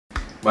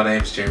My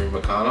name's Jeremy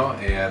McConnell,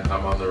 and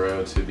I'm on the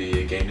road to be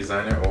a game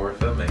designer or a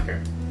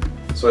filmmaker.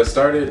 So I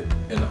started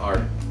in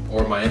art,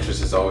 or my interest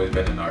has always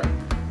been in art,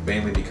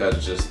 mainly because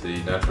of just the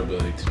natural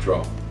ability to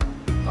draw.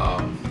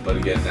 But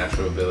again,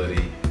 natural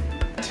ability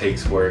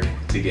takes work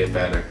to get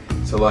better.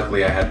 So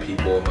luckily I had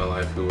people in my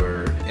life who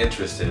were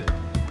interested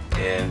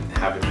in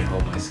having me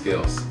hone my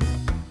skills.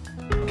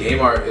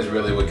 Game art is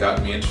really what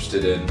got me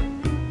interested in,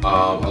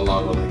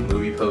 along with like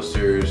movie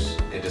posters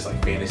and just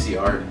like fantasy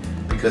art,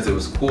 because it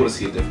was cool to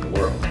see a different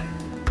world.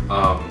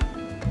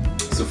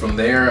 So from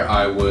there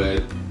I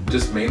would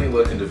just mainly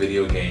look into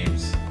video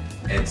games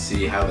and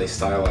see how they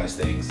stylize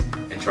things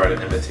and try to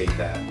imitate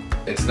that.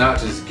 It's not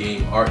just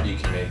game art you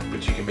can make,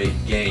 but you can make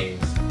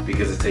games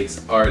because it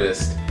takes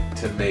artists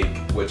to make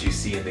what you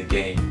see in the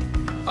game.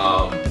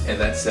 And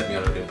that set me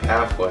on a new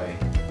pathway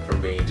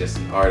from being just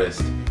an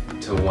artist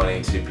to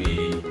wanting to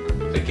be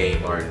a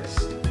game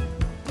artist.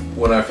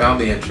 When I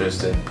found the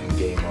interest in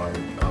game art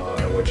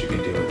and what you can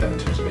do with that in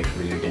terms of making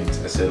video games,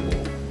 I said,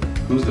 well,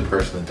 who's the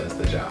person that does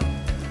the job?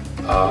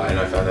 And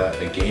I found out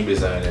a game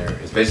designer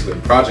is basically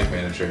a project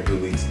manager who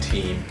leads a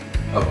team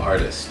of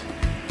artists.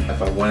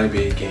 If I want to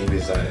be a game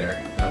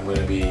designer, I'm going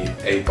to be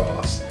a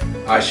boss,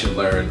 I should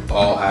learn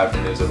all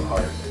avenues of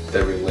art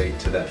that relate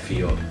to that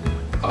field.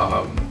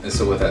 And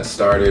so what that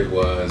started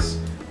was,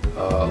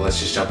 let's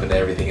just jump into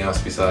everything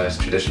else besides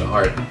traditional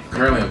art.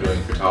 Currently I'm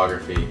doing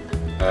photography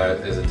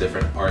as a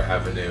different art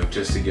avenue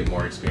just to get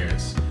more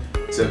experience.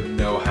 To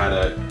know how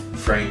to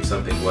frame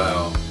something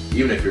well,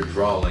 even if you're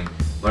drawing,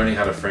 learning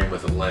how to frame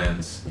with a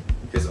lens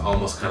is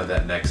almost kind of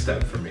that next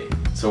step for me.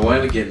 So I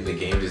wanted to get into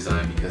game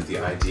design because the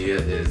idea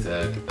is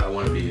that I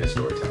want to be a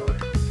storyteller.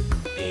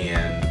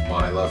 And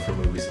my love for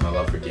movies and my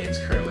love for games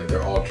currently,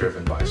 they're all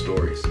driven by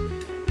stories.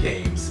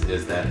 Games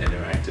is that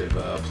interactive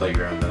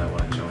playground that I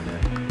want to join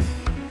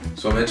in.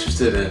 So I'm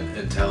interested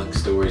in telling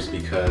stories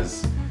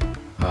because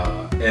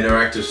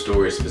interactive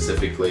stories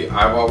specifically,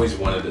 I've always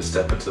wanted to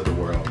step into the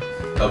world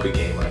of a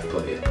game I've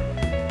played.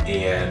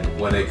 And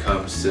when it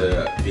comes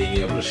to being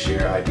able to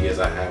share ideas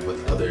I have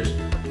with others,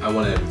 I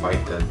want to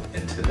invite them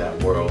into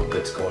that world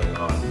that's going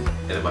on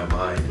in my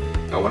mind.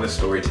 I want to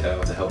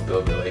storytell to help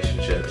build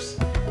relationships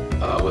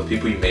with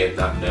people you may have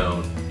not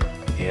known,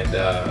 and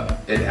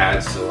it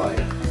adds to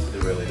life.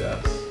 It really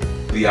does.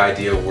 The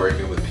idea of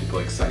working with people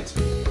excites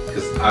me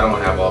because I don't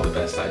have all the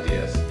best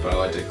ideas, but I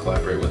like to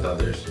collaborate with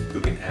others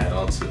who can add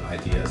on to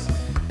ideas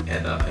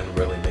and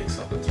really make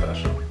something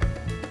special.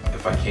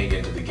 If I can't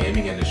get into the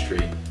gaming industry,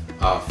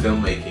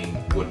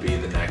 filmmaking would be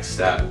the next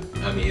step.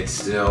 I mean, it's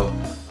still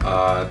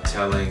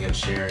telling and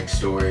sharing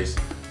stories,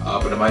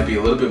 but it might be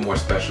a little bit more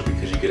special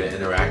because you get to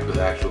interact with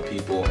actual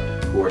people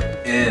who are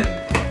in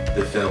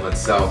the film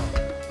itself.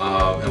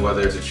 And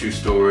whether it's a true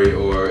story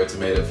or it's a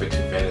made-up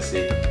fiction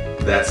fantasy,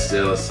 that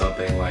still is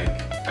something like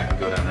I can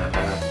go down that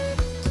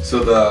path.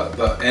 So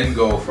the end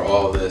goal for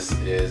all of this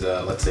is,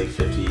 let's say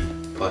 50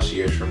 plus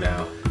years from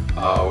now,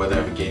 whether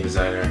I'm a game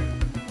designer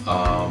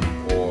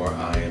or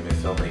I am a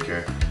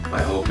filmmaker,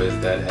 my hope is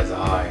that as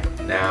I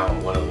now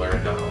want to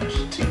learn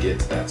knowledge to get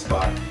to that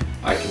spot,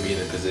 I can be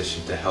in a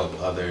position to help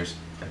others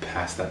and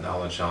pass that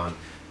knowledge on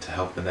to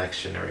help the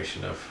next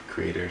generation of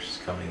creators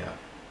coming up.